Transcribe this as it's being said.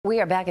We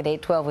are back at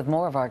 8:12 with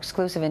more of our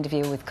exclusive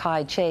interview with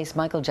Kai Chase,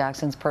 Michael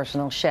Jackson's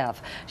personal chef.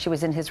 She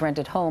was in his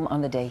rented home on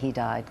the day he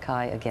died.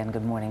 Kai, again,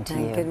 good morning to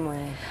you. Good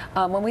morning.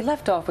 When we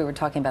left off, we were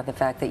talking about the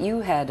fact that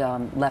you had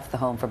left the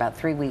home for about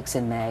 3 weeks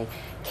in May,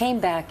 came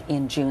back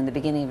in June, the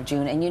beginning of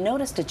June, and you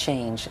noticed a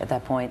change at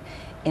that point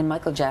in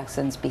Michael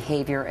Jackson's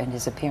behavior and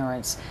his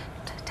appearance.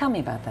 Tell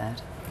me about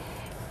that.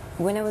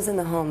 When I was in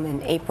the home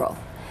in April,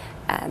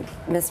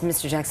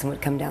 Mr. Jackson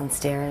would come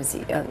downstairs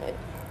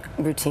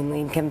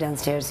routinely and come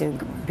downstairs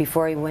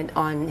before he went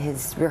on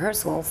his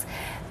rehearsals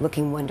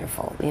looking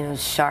wonderful, you know,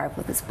 sharp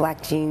with his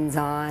black jeans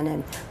on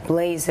and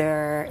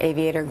blazer,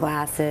 aviator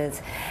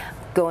glasses,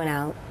 going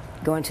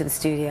to the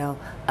studio,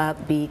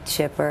 upbeat,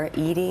 chipper,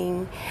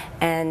 eating,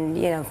 and,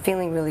 you know,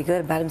 feeling really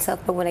good about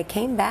himself. But when I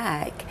came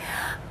back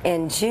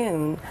in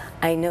June,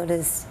 I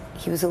noticed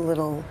he was a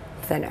little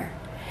thinner.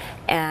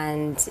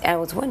 And I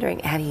was wondering,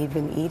 had he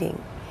been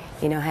eating?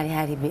 You know,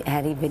 had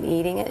he been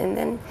eating? And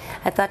then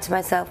I thought to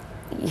myself,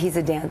 he's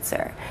a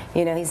dancer.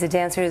 You know, he's a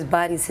dancer. His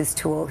body's his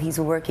tool. He's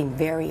working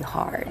very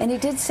hard. And he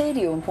did say to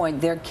you at one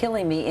point, "They're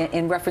killing me,"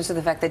 in reference to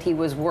the fact that he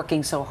was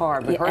working so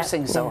hard,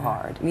 rehearsing so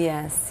hard.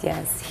 Yes,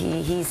 yes.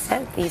 He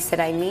said,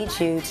 "I need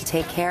you to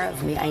take care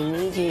of me. I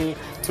need you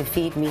to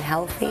feed me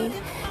healthy,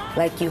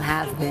 like you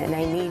have been.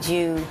 I need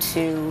you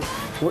to.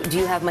 Do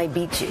you have my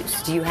beet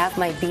juice? Do you have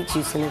my beet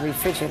juice in the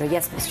refrigerator?"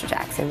 "Yes, Mr.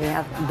 Jackson. We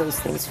have those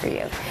things for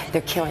you."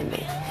 "They're killing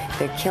me.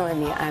 They're killing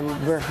me. I'm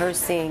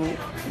rehearsing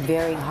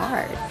very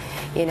hard.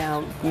 You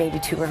know, maybe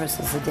 2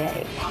 rehearsals a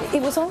day."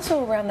 It was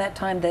also around that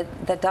time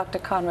that Dr.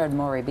 Conrad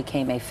Murray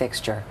became a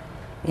fixture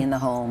in the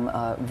home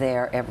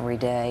there every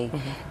day.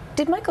 Mm-hmm.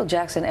 Did Michael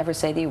Jackson ever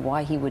say to you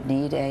why he would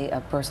need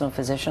a personal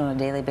physician on a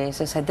daily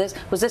basis?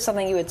 Was this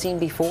something you had seen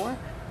before?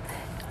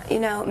 You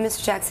know,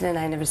 Mr. Jackson and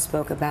I never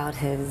spoke about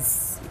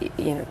his,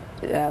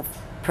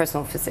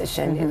 personal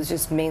physician. Mm-hmm. It was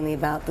just mainly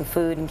about the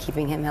food and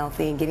keeping him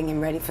healthy and getting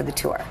him ready for the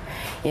tour,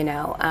 you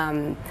know.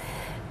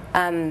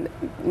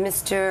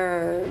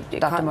 Dr.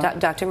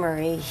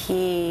 Murray,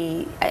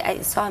 I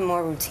saw him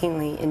more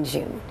routinely in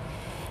June,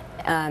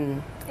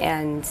 and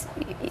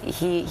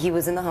he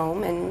was in the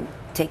home and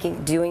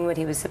doing what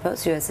he was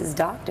supposed to as his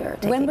doctor.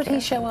 When would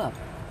he show up?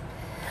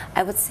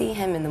 I would see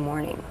him in the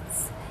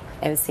mornings.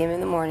 I would see him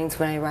in the mornings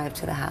when I arrived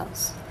to the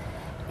house,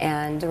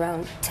 and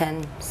around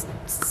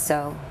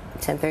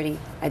 10:30,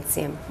 I'd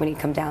see him when he'd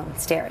come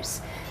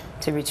downstairs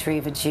to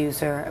retrieve a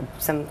juice or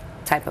some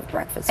type of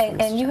breakfast.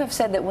 And you have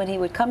said that when he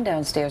would come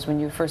downstairs, when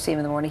you first see him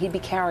in the morning, he'd be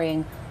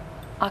carrying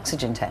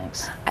oxygen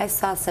tanks. I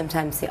saw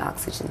sometimes the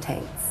oxygen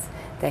tanks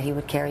that he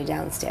would carry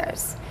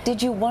downstairs.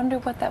 Did you wonder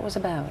what that was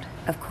about?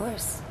 Of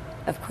course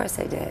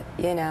I did.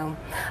 You know,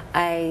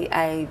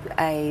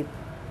 I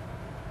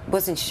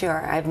wasn't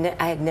sure. I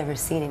had never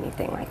seen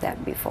anything like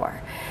that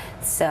before,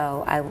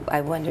 so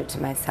I wondered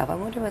to myself, I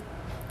wonder what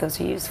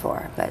those are used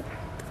for.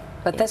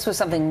 But this was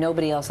something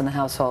nobody else in the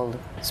household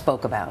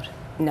spoke about.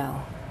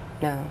 No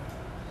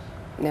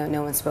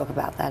one spoke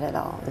about that at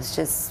all. It's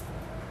just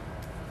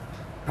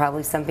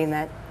probably something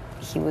that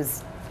he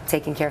was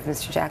taking care of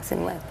Mr.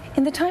 Jackson with.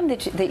 In the time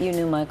that you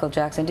knew Michael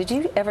Jackson, did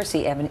you ever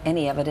see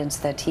any evidence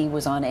that he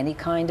was on any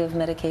kind of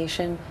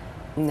medication?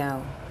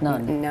 No.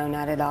 None? No,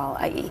 not at all.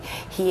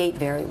 He ate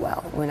very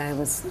well when I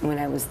was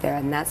there,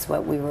 and that's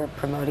what we were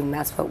promoting,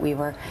 that's what we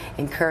were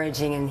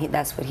encouraging, and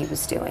that's what he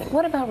was doing.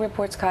 What about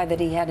reports, Kai, that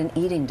he had an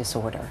eating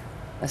disorder?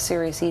 A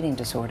serious eating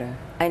disorder?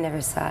 I never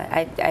saw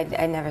it.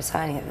 I never saw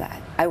any of that.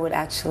 I would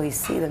actually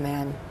see the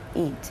man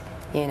eat,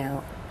 you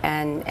know,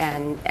 and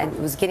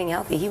was getting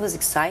healthy. He was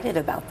excited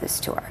about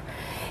this tour.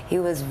 He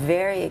was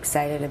very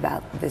excited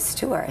about this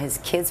tour. His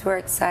kids were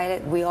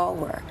excited. We all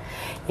were,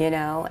 you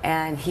know,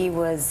 and he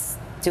was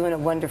doing a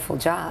wonderful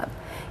job.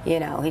 You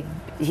know,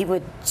 he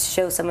would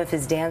show some of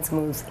his dance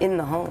moves in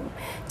the home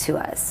to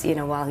us, you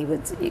know, while he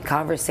would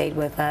conversate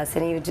with us,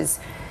 and he would just,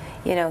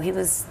 you know, he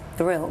was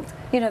thrilled.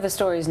 You know, the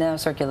story is now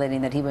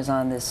circulating that he was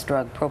on this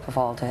drug,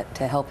 propofol,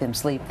 to help him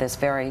sleep, this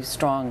very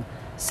strong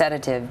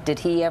sedative. Did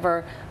he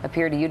ever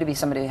appear to you to be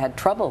somebody who had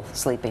trouble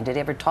sleeping? Did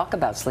he ever talk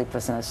about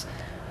sleeplessness?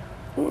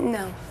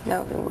 No,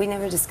 we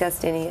never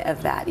discussed any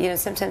of that. You know,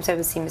 sometimes I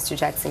would see Mr.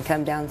 Jackson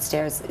come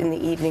downstairs in the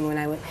evening when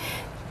I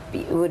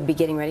would be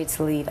getting ready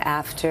to leave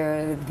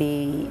after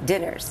the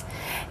dinners,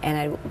 and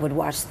I would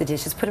wash the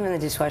dishes, put him in the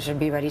dishwasher,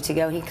 be ready to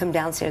go. He'd come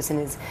downstairs in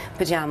his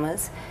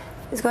pajamas.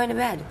 He's going to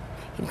bed.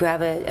 He'd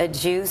grab a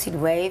juice, he'd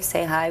wave,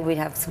 say hi, we'd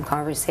have some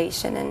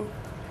conversation. And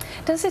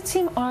does it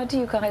seem odd to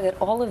you, Kai,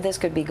 that all of this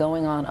could be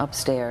going on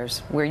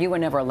upstairs, where you were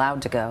never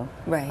allowed to go?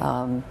 Right.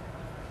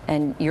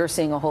 And you're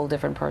seeing a whole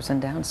different person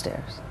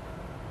downstairs?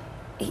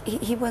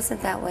 He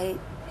wasn't that way.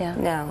 Yeah.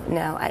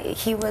 No.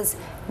 He was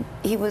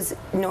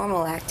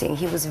normal acting.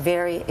 He was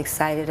very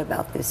excited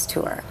about this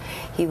tour.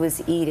 He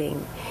was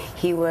eating.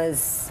 He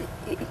was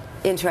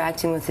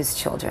interacting with his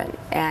children,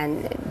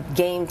 and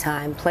game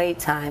time, play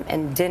time,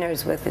 and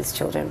dinners with his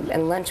children,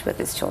 and lunch with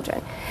his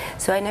children.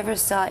 So I never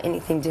saw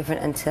anything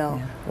different until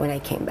when I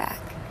came back.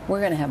 We're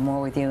going to have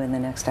more with you in the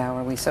next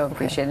hour. We so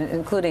appreciate it,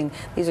 including,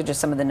 these are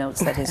just some of the notes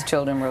that his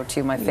children wrote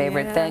to you. My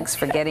favorite, Yeah. thanks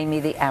for getting me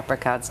the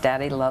apricots.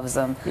 Daddy loves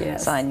them.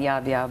 Yes. Signed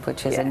Yab Yab,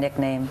 which is a Yeah.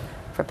 nickname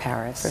for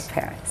Paris. For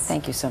Paris.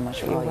 Thank you so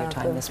much for You're all your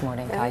time welcome. this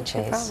morning, No, Tide no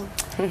Chase.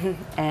 problem.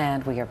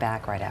 And we are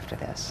back right after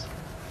this.